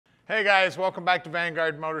Hey guys, welcome back to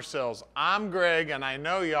Vanguard Motor Sales. I'm Greg and I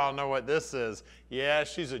know y'all know what this is. Yeah,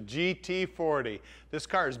 she's a GT40. This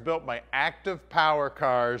car is built by Active Power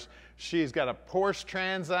Cars. She's got a Porsche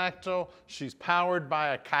transaxle. She's powered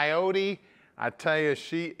by a Coyote. I tell you,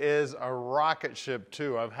 she is a rocket ship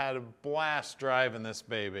too. I've had a blast driving this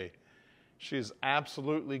baby. She's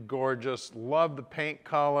absolutely gorgeous. Love the paint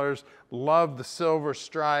colors, love the silver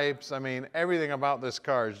stripes. I mean, everything about this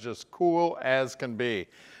car is just cool as can be.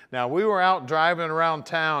 Now, we were out driving around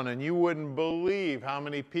town and you wouldn't believe how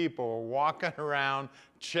many people were walking around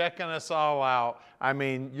checking us all out. I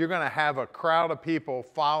mean, you're gonna have a crowd of people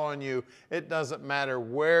following you. It doesn't matter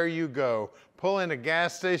where you go. Pull in a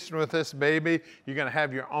gas station with this baby, you're gonna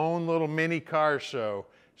have your own little mini car show.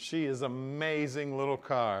 She is an amazing little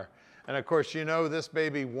car. And of course, you know this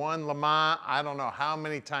baby won Le Mans, I don't know how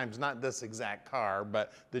many times, not this exact car,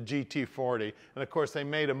 but the GT40. And of course, they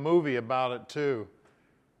made a movie about it too.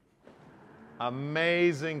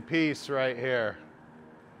 Amazing piece right here.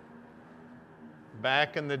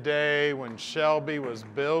 Back in the day when Shelby was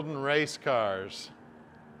building race cars.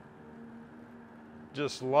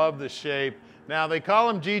 Just love the shape. Now they call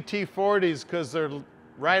them GT40s because they're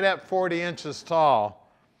right at 40 inches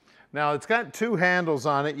tall. Now it's got two handles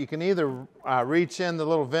on it. You can either reach in the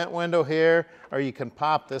little vent window here, or you can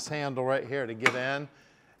pop this handle right here to get in.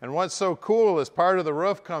 And what's so cool is part of the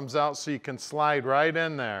roof comes out so you can slide right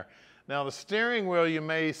in there. Now the steering wheel you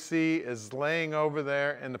may see is laying over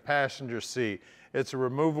there in the passenger seat. It's a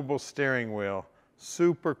removable steering wheel.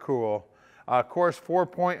 Super cool. Of course,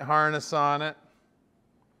 4-point harness on it.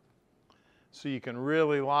 So you can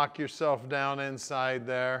really lock yourself down inside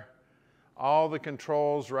there. All the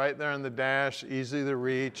controls right there in the dash, easy to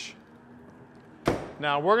reach.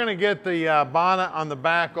 Now we're gonna get the bonnet on the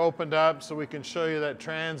back opened up so we can show you that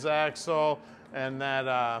transaxle and that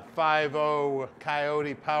 5.0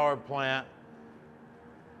 Coyote power plant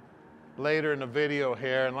later in the video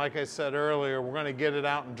here. And like I said earlier, we're gonna get it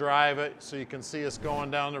out and drive it so you can see us going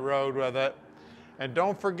down the road with it. And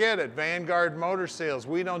don't forget, at Vanguard Motor Sales,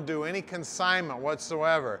 we don't do any consignment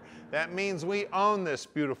whatsoever. That means we own this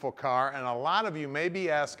beautiful car, and a lot of you may be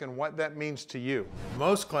asking what that means to you.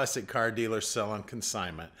 Most classic car dealers sell on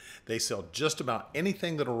consignment. They sell just about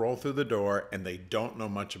anything that'll roll through the door, and they don't know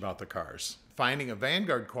much about the cars. Finding a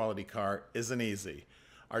Vanguard quality car isn't easy.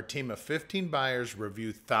 Our team of 15 buyers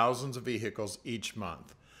review thousands of vehicles each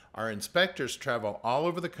month. Our inspectors travel all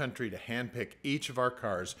over the country to handpick each of our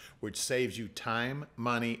cars, which saves you time,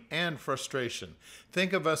 money, and frustration.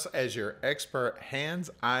 Think of us as your expert hands,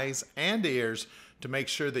 eyes, and ears to make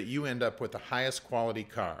sure that you end up with the highest quality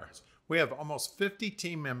car. We have almost 50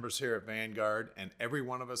 team members here at Vanguard, and every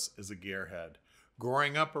one of us is a gearhead.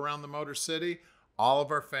 Growing up around the Motor City, all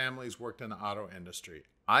of our families worked in the auto industry.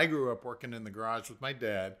 I grew up working in the garage with my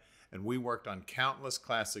dad, and we worked on countless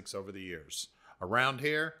classics over the years. Around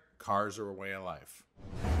here, cars are a way of life.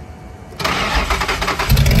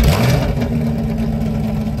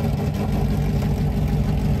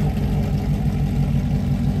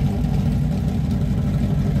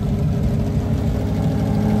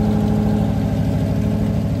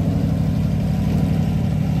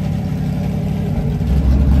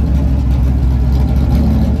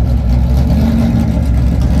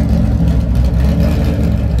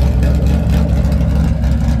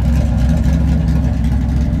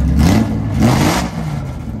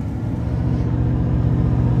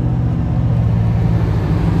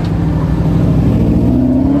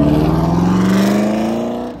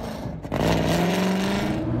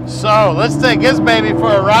 So let's take this baby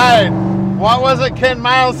for a ride. What was it Ken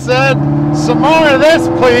Miles said? Some more of this,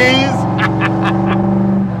 please.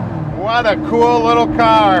 What a cool little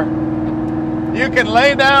car. You can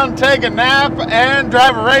lay down, take a nap, and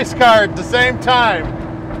drive a race car at the same time.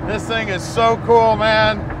 This thing is so cool,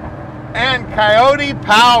 man. And Coyote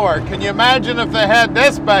power. Can you imagine if they had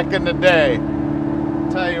this back in the day?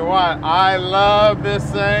 Tell you what, I love this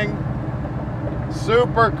thing.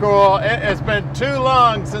 Super cool. It's been too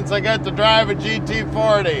long since I got to drive a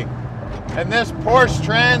GT40. And this Porsche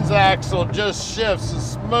transaxle just shifts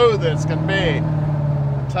as smooth as can be.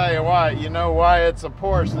 I'll tell you what, you know why it's a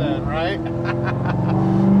Porsche then, right?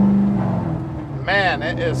 Man,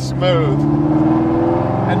 it is smooth.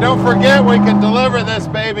 And don't forget, we can deliver this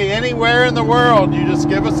baby anywhere in the world. You just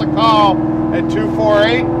give us a call at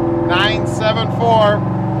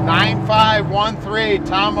 248-974-9513.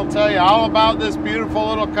 Tom will tell you all about this beautiful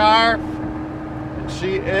little car. And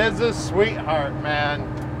she is a sweetheart, man.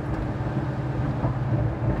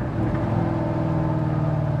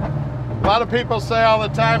 A lot of people say all the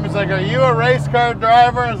time, it's like, are you a race car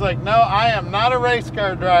driver? It's like, no, I am not a race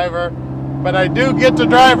car driver. but I do get to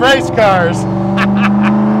drive race cars.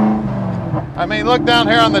 I mean, look down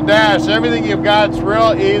here on the dash. Everything you've got is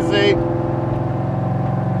real easy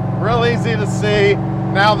to see.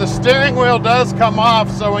 Now the steering wheel does come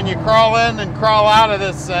off, so when you crawl in and crawl out of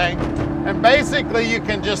this thing, and basically you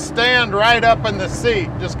can just stand right up in the seat.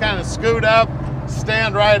 Just kind of scoot up,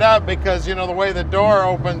 stand right up, because you know the way the door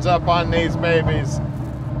opens up on these babies.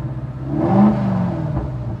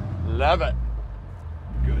 Love it.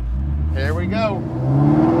 Good. Here we go.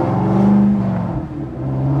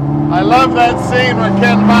 I love that scene where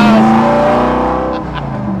Ken Miles,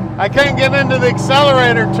 I can't get into the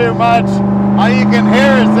accelerator too much. All you can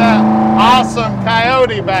hear is that awesome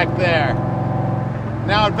Coyote back there.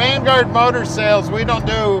 Now at Vanguard Motor Sales, we don't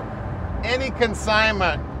do any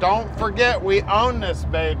consignment. Don't forget, we own this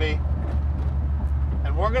baby.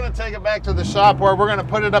 And we're gonna take it back to the shop where we're gonna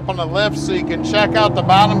put it up on the lift so you can check out the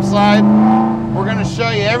bottom side. We're gonna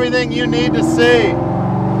show you everything you need to see.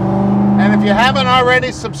 And if you haven't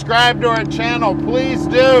already subscribed to our channel, please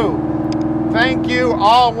do. Thank you,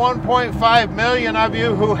 all 1.5 million of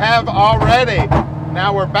you who have already.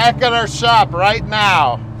 Now we're back at our shop right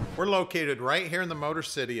now. We're located right here in the Motor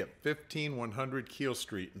City at 15100 Keel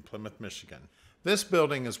Street in Plymouth, Michigan. This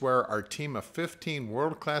building is where our team of 15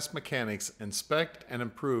 world-class mechanics inspect and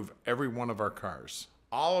improve every one of our cars.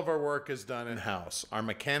 All of our work is done in-house. Our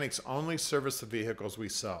mechanics only service the vehicles we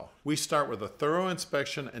sell. We start with a thorough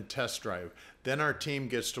inspection and test drive. Then our team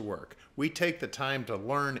gets to work. We take the time to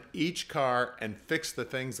learn each car and fix the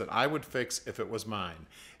things that I would fix if it was mine.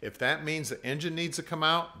 If that means the engine needs to come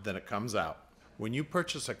out, then it comes out. When you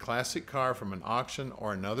purchase a classic car from an auction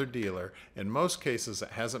or another dealer, in most cases it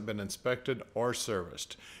hasn't been inspected or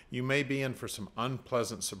serviced. You may be in for some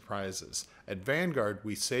unpleasant surprises. At Vanguard,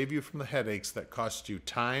 we save you from the headaches that cost you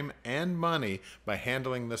time and money by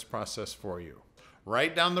handling this process for you.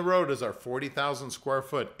 Right down the road is our 40,000 square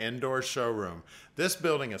foot indoor showroom. This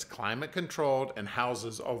building is climate controlled and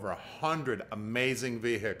houses over 100 amazing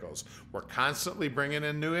vehicles. We're constantly bringing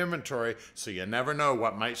in new inventory, so you never know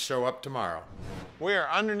what might show up tomorrow. We are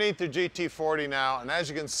underneath the GT40 now, and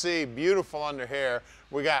as you can see, beautiful under here.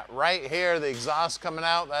 We got right here the exhaust coming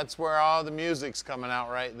out. That's where all the music's coming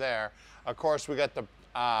out right there. Of course, we got the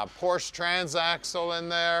Porsche transaxle in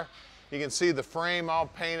there. You can see the frame all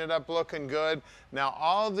painted up, looking good. Now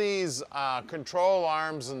all these control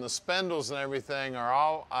arms and the spindles and everything are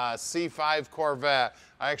all C5 Corvette.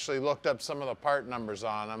 I actually looked up some of the part numbers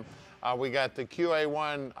on them. We got the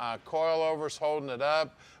QA1 coilovers holding it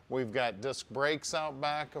up. We've got disc brakes out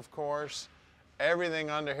back, of course. Everything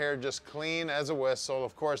under here just clean as a whistle.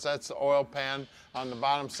 Of course, that's the oil pan on the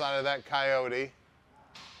bottom side of that Coyote.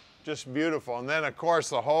 Just beautiful. And then, of course,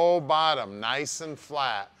 the whole bottom, nice and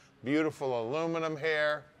flat. Beautiful aluminum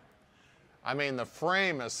here. I mean, the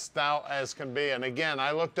frame is stout as can be. And again,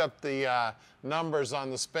 I looked up the numbers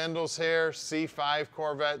on the spindles here. C5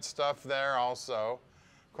 Corvette stuff there also.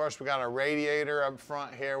 Of course, we got a radiator up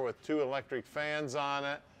front here with 2 electric fans on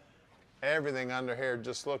it. Everything under here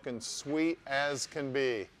just looking sweet as can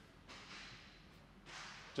be.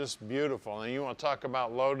 Just beautiful. And you want to talk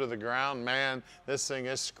about low to the ground, man, this thing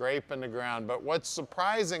is scraping the ground. But what's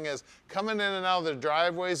surprising is coming in and out of the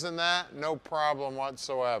driveways and that, no problem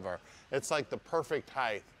whatsoever. It's like the perfect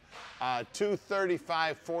height.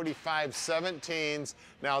 235, 45, 17s.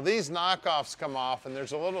 Now these knockoffs come off and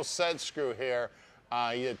there's a little set screw here.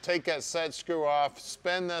 You take that set screw off,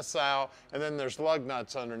 spin this out, and then there's lug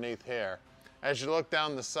nuts underneath here. As you look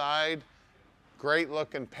down the side, great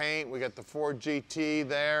looking paint. We got the Ford GT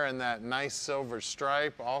there and that nice silver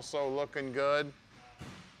stripe, also looking good.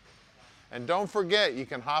 And don't forget, you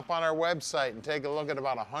can hop on our website and take a look at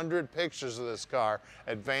about 100 pictures of this car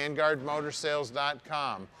at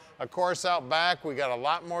VanguardMotorsales.com. Of course, out back, we got a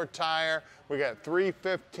lot more tire. We got 3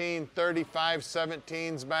 15, 35,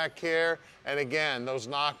 17s back here. And again, those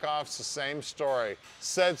knockoffs, the same story.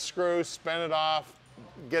 Set screw, spin it off,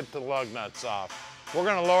 get the lug nuts off. We're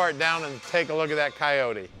gonna lower it down and take a look at that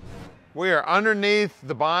Coyote. We are underneath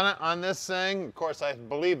the bonnet on this thing. Of course, I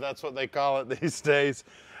believe that's what they call it these days.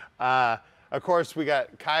 Of course, we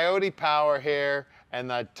got Coyote power here,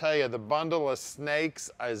 and I tell you, the bundle of snakes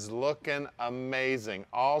is looking amazing.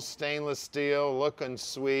 All stainless steel, looking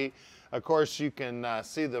sweet. Of course, you can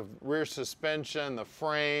see the rear suspension, the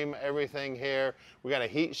frame, everything here. We got a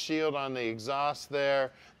heat shield on the exhaust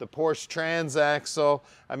there, the Porsche transaxle.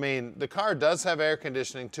 I mean, the car does have air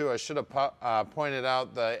conditioning too. I should have pointed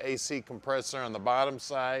out the AC compressor on the bottom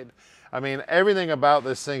side. I mean, everything about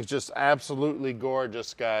this thing's just absolutely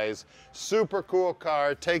gorgeous, guys. Super cool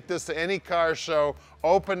car. Take this to any car show,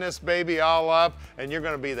 open this baby all up, and you're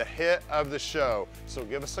gonna be the hit of the show. So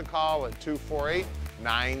give us a call at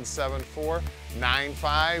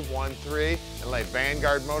 248-974-9513 and let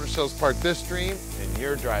Vanguard Motor Sales park this dream in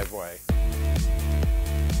your driveway.